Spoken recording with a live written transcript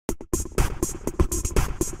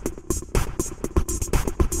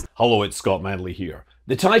Hello, it's Scott Manley here.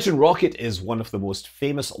 The Titan rocket is one of the most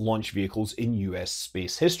famous launch vehicles in US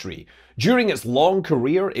space history. During its long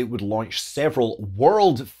career, it would launch several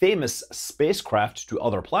world-famous spacecraft to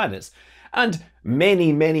other planets, and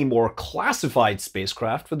many more classified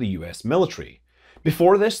spacecraft for the US military.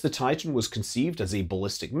 Before this, the Titan was conceived as a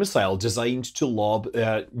ballistic missile designed to lob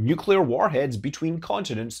nuclear warheads between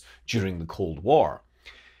continents during the Cold War.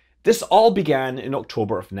 This all began in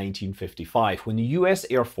October of 1955 when the US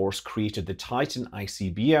Air Force created the Titan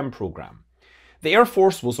ICBM program. The Air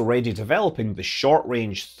Force was already developing the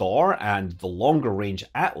short-range Thor and the longer-range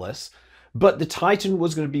Atlas, but the Titan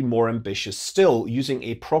was going to be more ambitious still, using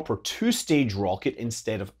a proper two-stage rocket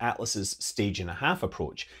instead of Atlas's stage-and-a-half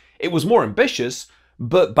approach. It was more ambitious,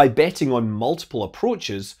 but by betting on multiple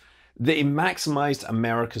approaches, they maximized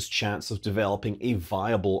America's chance of developing a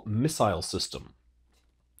viable missile system.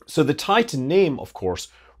 So the Titan name, of course,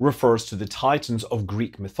 refers to the Titans of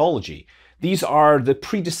Greek mythology. These are the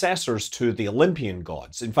predecessors to the Olympian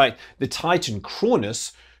gods. In fact, the Titan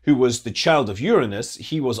Cronus, who was the child of Uranus,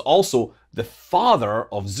 he was also the father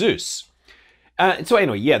of Zeus.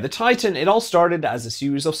 The Titan, it all started as a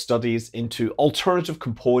series of studies into alternative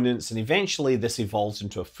components, and eventually this evolved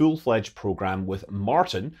into a full-fledged program with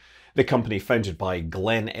Martin, the company founded by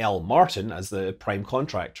Glenn L. Martin, as the prime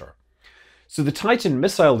contractor. So the Titan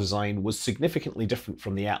missile design was significantly different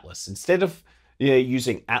from the Atlas. Instead of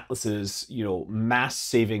using Atlas's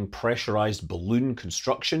mass-saving pressurized balloon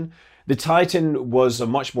construction, the Titan was a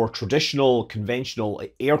much more traditional, conventional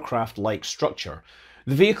aircraft-like structure.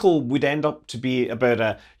 The vehicle would end up to be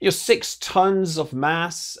about 6 tons of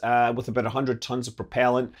mass with about 100 tons of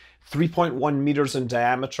propellant, 3.1 meters in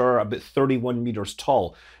diameter, about 31 meters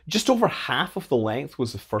tall. Just over half of the length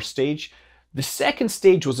was the first stage. The second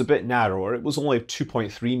stage was a bit narrower, it was only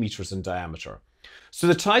 2.3 meters in diameter. So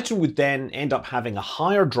the Titan would then end up having a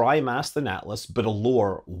higher dry mass than Atlas, but a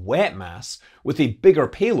lower wet mass with a bigger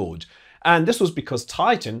payload. And this was because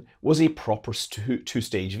Titan was a proper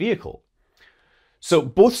two-stage vehicle. So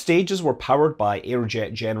both stages were powered by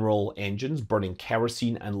Aerojet General engines burning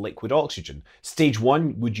kerosene and liquid oxygen. Stage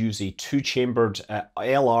 1 would use a two-chambered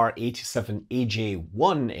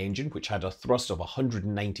LR-87AJ-1 engine, which had a thrust of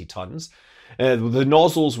 190 tons. The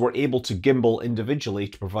nozzles were able to gimbal individually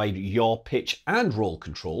to provide yaw, pitch and roll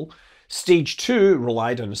control. Stage 2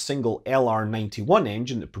 relied on a single LR-91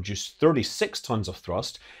 engine that produced 36 tons of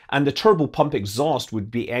thrust, and the turbopump exhaust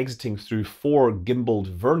would be exiting through 4 gimbaled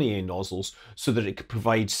vernier nozzles so that it could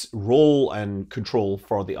provide roll and control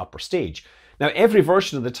for the upper stage. Now, every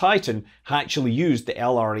version of the Titan actually used the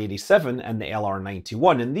LR-87 and the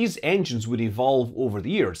LR-91, and these engines would evolve over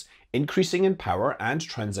the years, increasing in power and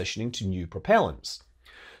transitioning to new propellants.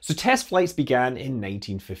 So test flights began in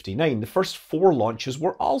 1959. The first 4 launches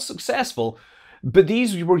were all successful, but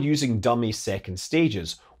these were using dummy second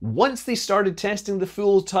stages. Once they started testing the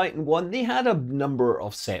full Titan 1, they had a number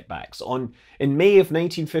of setbacks. In May of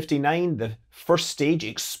 1959, the first stage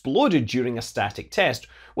exploded during a static test,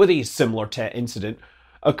 with a similar incident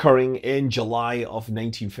occurring in July of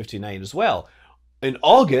 1959 as well. In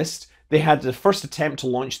August, they had the first attempt to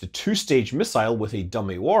launch the two-stage missile with a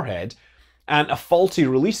dummy warhead, and a faulty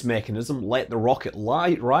release mechanism let the rocket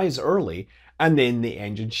rise early, and then the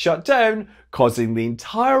engine shut down, causing the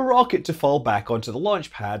entire rocket to fall back onto the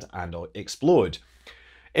launch pad and explode.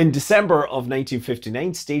 In December of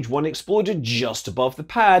 1959, Stage 1 exploded just above the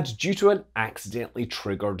pad due to an accidentally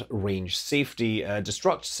triggered range safety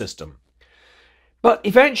destruct system. But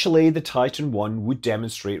eventually, the Titan 1 would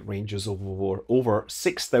demonstrate ranges of over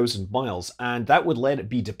 6,000 miles, and that would let it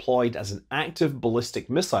be deployed as an active ballistic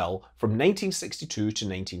missile from 1962 to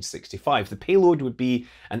 1965. The payload would be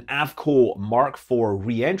an Avco Mark IV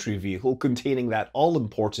re-entry vehicle containing that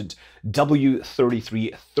all-important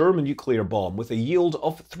W-33 thermonuclear bomb with a yield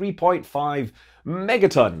of 3.5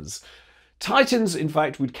 megatons. Titans, in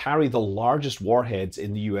fact, would carry the largest warheads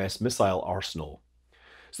in the US missile arsenal.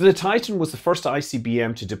 So the Titan was the first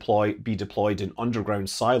ICBM to be deployed in underground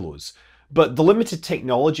silos, but the limited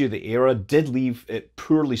technology of the era did leave it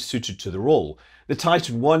poorly suited to the role. The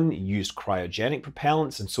Titan 1 used cryogenic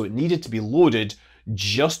propellants, and so it needed to be loaded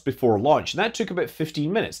just before launch, and that took about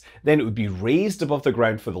 15 minutes. Then it would be raised above the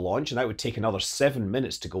ground for the launch, and that would take another 7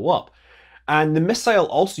 minutes to go up. And the missile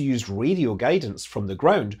also used radio guidance from the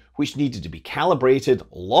ground, which needed to be calibrated,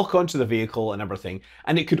 lock onto the vehicle and everything,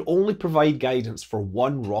 and it could only provide guidance for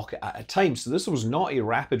one rocket at a time, so this was not a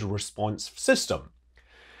rapid response system.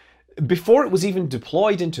 Before it was even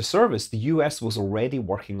deployed into service, the US was already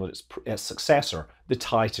working on its successor, the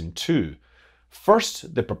Titan II.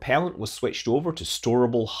 First, the propellant was switched over to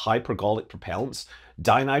storable hypergolic propellants,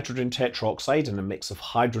 dinitrogen tetroxide and a mix of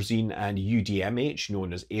hydrazine and UDMH,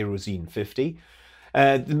 known as Aerozine 50.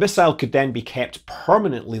 The missile could then be kept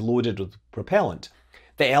permanently loaded with propellant.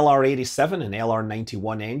 The LR-87 and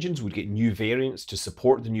LR-91 engines would get new variants to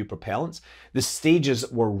support the new propellants. The stages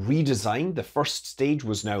were redesigned. The first stage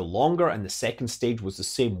was now longer and the second stage was the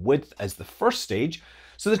same width as the first stage.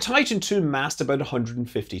 So the Titan II massed about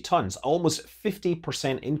 150 tons, almost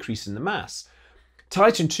 50% increase in the mass.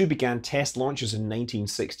 Titan II began test launches in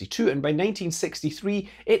 1962, and by 1963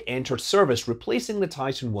 it entered service, replacing the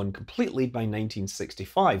Titan I completely by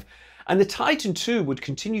 1965. And the Titan II would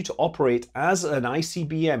continue to operate as an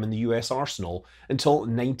ICBM in the US arsenal until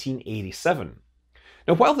 1987.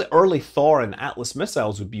 Now, while the early Thor and Atlas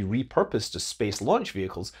missiles would be repurposed as space launch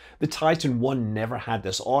vehicles, the Titan I never had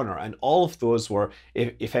this honor, and all of those were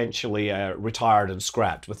eventually retired and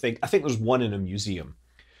scrapped. I think there's one in a museum.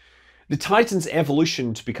 The Titan's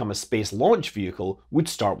evolution to become a space launch vehicle would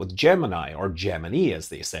start with Gemini, or Gemini as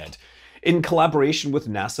they said. In collaboration with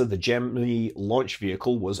NASA, the Gemini launch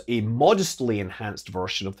vehicle was a modestly enhanced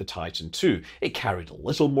version of the Titan II. It carried a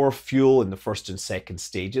little more fuel in the first and second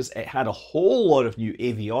stages. It had a whole lot of new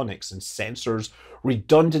avionics and sensors,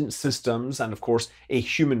 redundant systems, and of course, a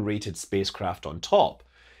human-rated spacecraft on top.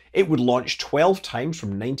 It would launch 12 times from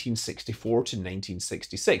 1964 to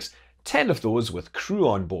 1966, 10 of those with crew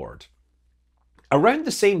on board. Around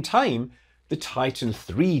the same time, the Titan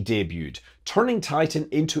III debuted, turning Titan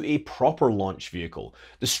into a proper launch vehicle.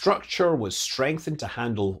 The structure was strengthened to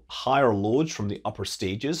handle higher loads from the upper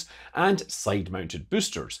stages and side-mounted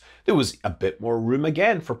boosters. There was a bit more room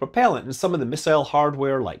again for propellant, and some of the missile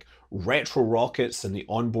hardware like retro rockets and the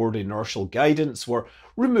onboard inertial guidance were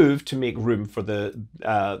removed to make room for the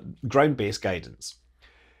ground-based guidance.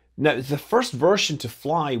 Now, the first version to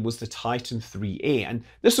fly was the Titan IIIA, and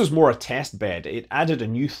this was more a test bed. It added a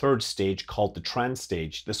new third stage called the Trans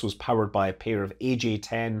stage. This was powered by a pair of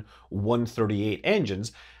AJ-10-138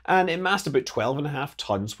 engines, and it massed about 12.5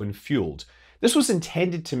 tons when fueled. This was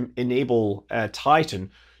intended to enable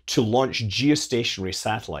Titan to launch geostationary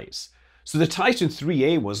satellites. So the Titan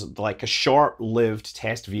IIIA was like a short-lived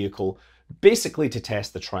test vehicle, basically to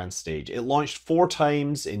test the Trans stage. It launched 4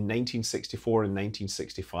 times in 1964 and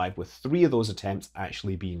 1965, with 3 of those attempts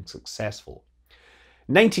actually being successful.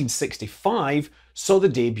 1965 saw the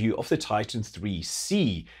debut of the Titan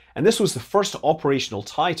IIIC, and this was the first operational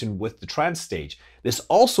Titan with the Trans stage. This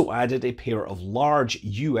also added a pair of large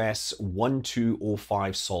US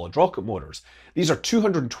 1205 solid rocket motors. These are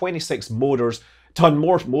 226 ton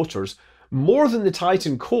motors, more than the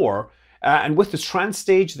Titan core, and with the Trans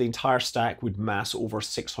stage, the entire stack would mass over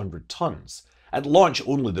 600 tons. At launch,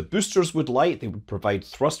 only the boosters would light. They would provide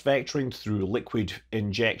thrust vectoring through liquid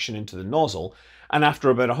injection into the nozzle, and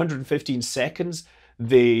after about 115 seconds,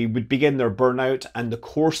 they would begin their burnout, and the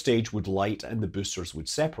core stage would light and the boosters would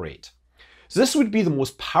separate. So this would be the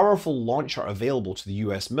most powerful launcher available to the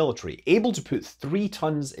US military, able to put 3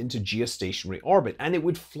 tons into geostationary orbit, and it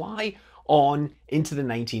would fly on into the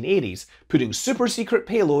 1980s, putting super secret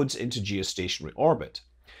payloads into geostationary orbit.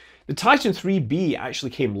 The Titan IIIB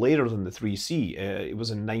actually came later than the 3C. It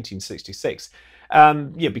was in 1966.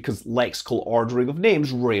 Because lexical ordering of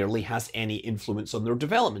names rarely has any influence on their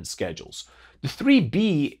development schedules. The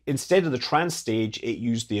 3B, instead of the Trans stage, it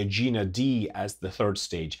used the Agena D as the third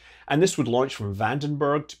stage, and this would launch from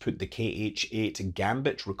Vandenberg to put the KH-8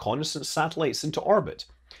 Gambit reconnaissance satellites into orbit.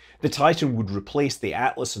 The Titan would replace the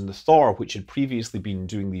Atlas and the Thor, which had previously been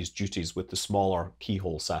doing these duties with the smaller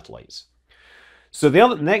keyhole satellites. So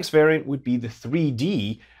the next variant would be the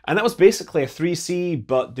 3D, and that was basically a 3C,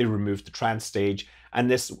 but they removed the Trans stage,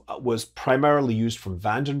 and this was primarily used from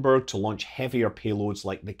Vandenberg to launch heavier payloads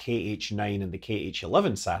like the KH-9 and the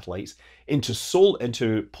KH-11 satellites into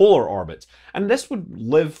polar orbit, and this would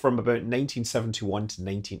live from about 1971 to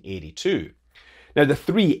 1982. Now the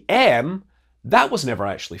 3M, that was never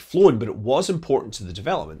actually flown, but it was important to the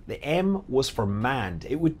development. The M was for manned.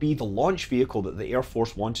 It would be the launch vehicle that the Air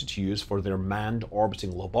Force wanted to use for their manned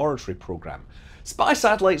orbiting laboratory program. Spy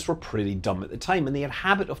satellites were pretty dumb at the time, and they had a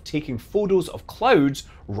habit of taking photos of clouds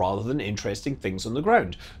rather than interesting things on the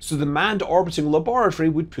ground. So the manned orbiting laboratory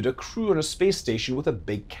would put a crew on a space station with a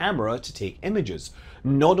big camera to take images,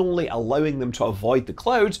 not only allowing them to avoid the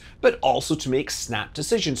clouds, but also to make snap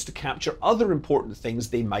decisions to capture other important things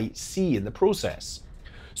they might see in the process.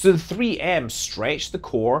 So the 3M stretched the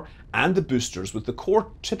core and the boosters, with the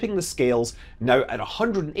core tipping the scales now at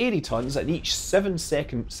 180 tons and each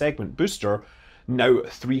 7-segment booster now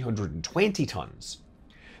 320 tons.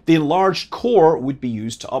 The enlarged core would be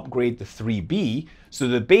used to upgrade the 3B, so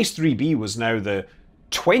the base 3B was now the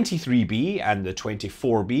 23B and the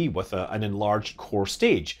 24B with an enlarged core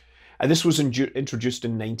stage. And this was introduced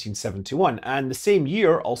in 1971, and the same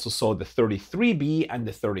year also saw the 33B and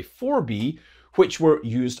the 34B, which were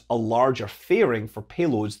used a larger fairing for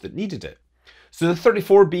payloads that needed it. So the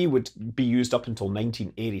 34B would be used up until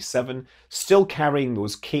 1987, still carrying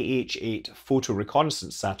those KH-8 photo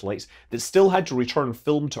reconnaissance satellites that still had to return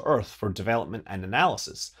film to Earth for development and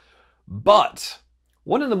analysis. But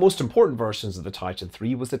one of the most important versions of the Titan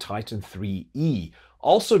III was the Titan IIIe,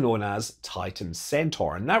 also known as Titan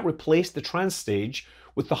Centaur, and that replaced the Transstage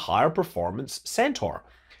with the higher performance Centaur.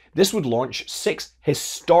 This would launch 6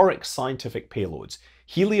 historic scientific payloads: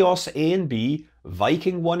 Helios A and B,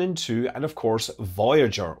 Viking 1 and 2, and of course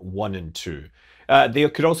Voyager 1 and 2. They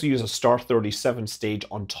could also use a Star 37 stage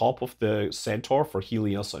on top of the Centaur for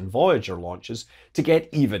Helios and Voyager launches to get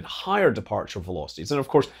even higher departure velocities. And of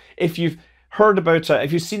course, if you've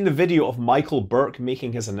seen the video of Michael Burke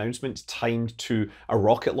making his announcement timed to a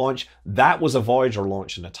rocket launch, that was a Voyager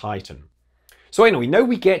launch in a Titan. So anyway, now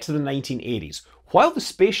we get to the 1980s. While the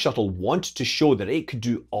space shuttle wanted to show that it could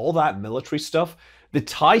do all that military stuff, the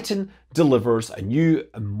Titan delivers a new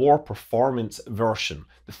and more performance version,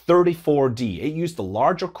 the 34D. It used the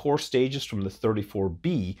larger core stages from the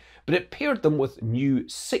 34B, but it paired them with new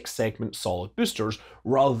 6-segment solid boosters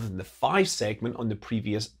rather than the 5-segment on the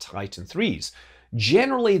previous Titan IIIs.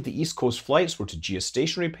 Generally, the East Coast flights were to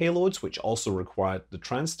geostationary payloads, which also required the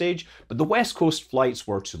Transstage, but the West Coast flights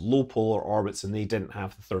were to low polar orbits and they didn't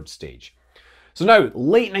have the third stage. So now,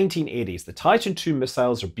 late 1980s, the Titan II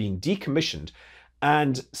missiles are being decommissioned,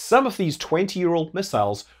 and some of these 20-year-old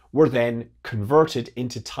missiles were then converted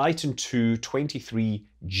into Titan II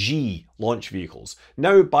 23G launch vehicles,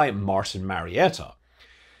 now by Martin Marietta.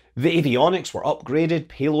 The avionics were upgraded,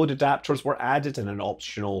 payload adapters were added, and an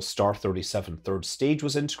optional Star 37 third stage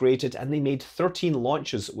was integrated, and they made 13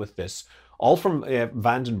 launches with this, all from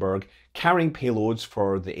Vandenberg, carrying payloads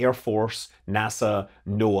for the Air Force, NASA,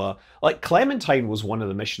 NOAA. Like Clementine was one of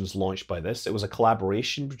the missions launched by this. It was a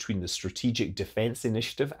collaboration between the Strategic Defense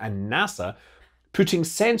Initiative and NASA, putting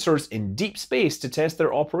sensors in deep space to test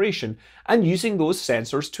their operation and using those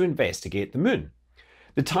sensors to investigate the moon.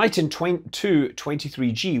 The Titan II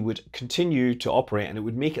 23G would continue to operate, and it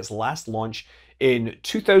would make its last launch in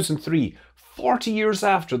 2003, 40 years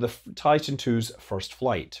after the Titan II's first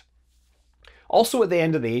flight. Also at the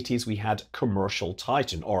end of the 80s, we had Commercial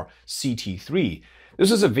Titan, or CT3. This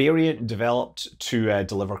is a variant developed to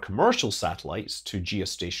deliver commercial satellites to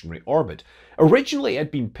geostationary orbit. Originally, it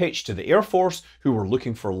had been pitched to the Air Force, who were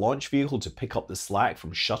looking for a launch vehicle to pick up the slack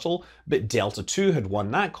from Shuttle, but Delta II had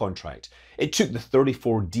won that contract. It took the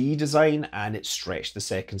 34D design and it stretched the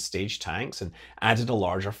second stage tanks and added a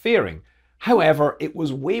larger fairing. However, it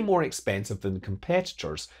was way more expensive than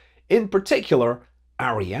competitors. In particular,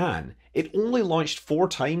 Ariane. It only launched 4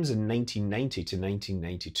 times in 1990 to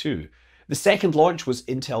 1992. The second launch was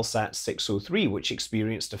Intelsat 603, which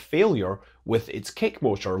experienced a failure with its kick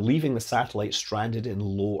motor, leaving the satellite stranded in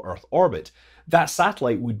low Earth orbit. That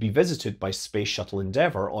satellite would be visited by Space Shuttle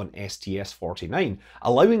Endeavour on STS-49,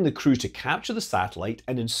 allowing the crew to capture the satellite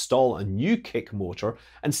and install a new kick motor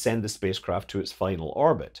and send the spacecraft to its final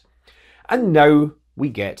orbit. And now we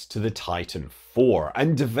get to the Titan IV,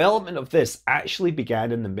 and development of this actually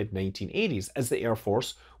began in the mid-1980s as the Air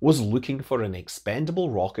Force was looking for an expendable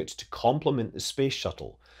rocket to complement the space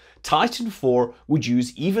shuttle. Titan IV would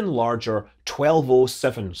use even larger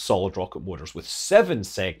 1207 solid rocket motors with 7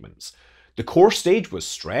 segments. The core stage was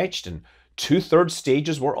stretched and 2/3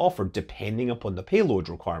 stages were offered depending upon the payload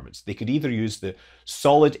requirements. They could either use the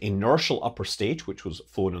solid inertial upper stage, which was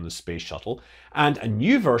flown on the space shuttle, and a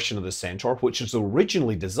new version of the Centaur, which was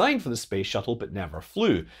originally designed for the space shuttle but never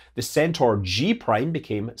flew. The Centaur G prime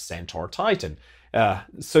became Centaur Titan.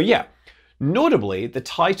 Notably, the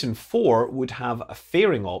Titan IV would have a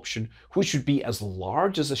fairing option which would be as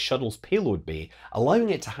large as a shuttle's payload bay, allowing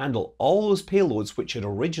it to handle all those payloads which had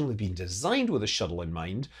originally been designed with a shuttle in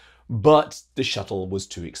mind, but the shuttle was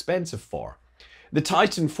too expensive for. The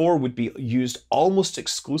Titan IV would be used almost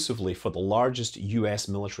exclusively for the largest US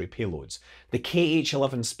military payloads, the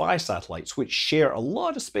KH-11 spy satellites, which share a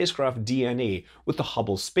lot of spacecraft DNA with the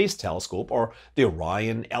Hubble Space Telescope, or the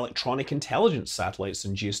Orion electronic intelligence satellites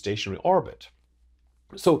in geostationary orbit.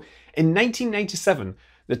 So in 1997,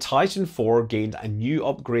 the Titan IV gained a new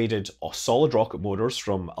upgraded solid rocket motors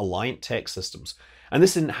from Alliant Tech Systems, and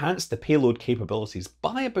this enhanced the payload capabilities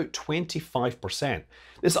by about 25%.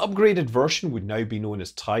 This upgraded version would now be known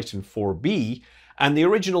as Titan IV-B, and the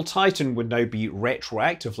original Titan would now be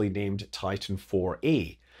retroactively named Titan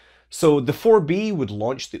IV-A. So the 4B would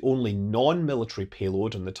launch the only non-military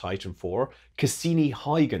payload on the Titan IV,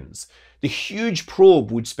 Cassini-Huygens. The huge probe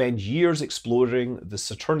would spend years exploring the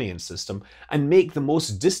Saturnian system and make the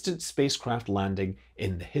most distant spacecraft landing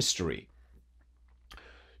in the history.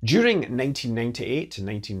 During 1998 to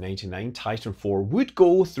 1999, Titan IV would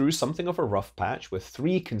go through something of a rough patch with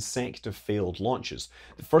 3 consecutive failed launches.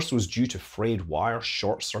 The first was due to frayed wire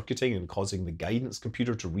short-circuiting and causing the guidance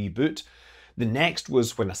computer to reboot. The next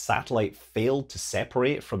was when a satellite failed to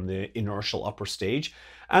separate from the inertial upper stage.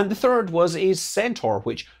 And the third was a Centaur,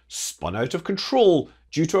 which spun out of control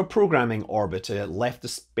due to a programming orbit. It left the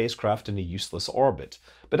spacecraft in a useless orbit.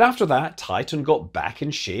 But after that, Titan got back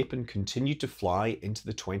in shape and continued to fly into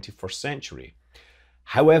the 21st century.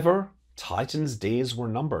 However, Titan's days were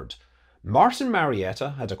numbered. Martin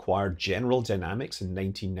Marietta had acquired General Dynamics in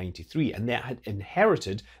 1993, and they had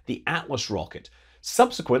inherited the Atlas rocket.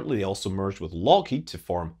 Subsequently, they also merged with Lockheed to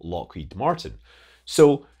form Lockheed Martin.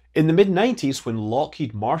 So, in the mid-90s, when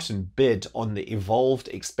Lockheed Martin bid on the Evolved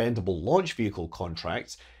Expendable Launch Vehicle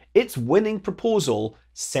contracts, its winning proposal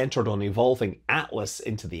centered on evolving Atlas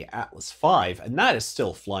into the Atlas V, and that is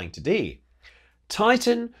still flying today.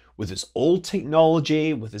 Titan, with its old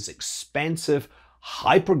technology, with its expensive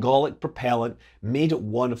hypergolic propellant, made it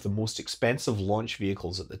one of the most expensive launch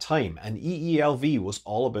vehicles at the time, and EELV was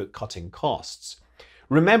all about cutting costs.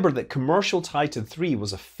 Remember that commercial Titan III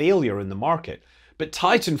was a failure in the market, but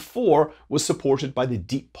Titan IV was supported by the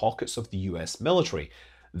deep pockets of the US military.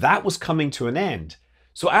 That was coming to an end.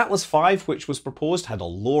 So Atlas V, which was proposed, had a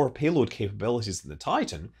lower payload capabilities than the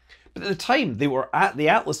Titan, but at the time the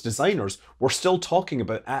Atlas designers were still talking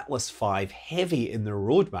about Atlas V Heavy in their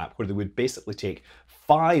roadmap, where they would basically take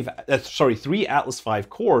 3 Atlas V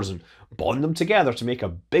cores and bond them together to make a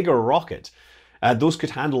bigger rocket. Those could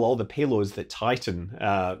handle all the payloads that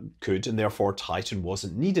Titan could, and therefore Titan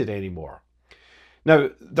wasn't needed anymore. Now,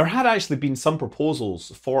 there had actually been some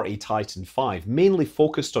proposals for a Titan V, mainly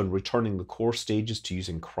focused on returning the core stages to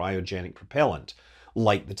using cryogenic propellant,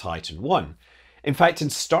 like the Titan I. In fact,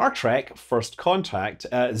 in Star Trek First Contact,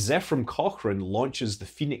 Zefram Cochrane launches the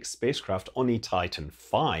Phoenix spacecraft on a Titan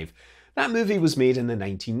V. That movie was made in the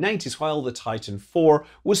 1990s, while the Titan IV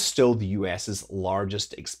was still the US's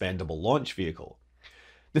largest expendable launch vehicle.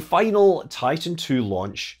 The final Titan II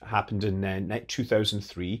launch happened in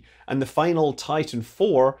 2003, and the final Titan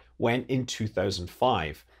IV went in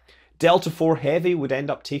 2005. Delta IV Heavy would end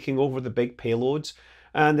up taking over the big payloads,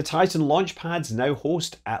 and the Titan launch pads now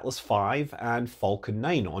host Atlas V and Falcon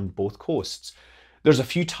 9 on both coasts. There's a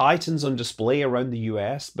few Titans on display around the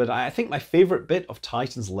US, but I think my favourite bit of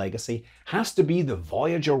Titan's legacy has to be the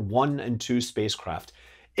Voyager 1 and 2 spacecraft,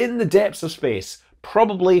 in the depths of space,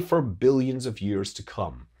 probably for billions of years to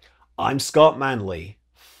come. I'm Scott Manley.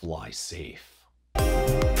 Fly safe.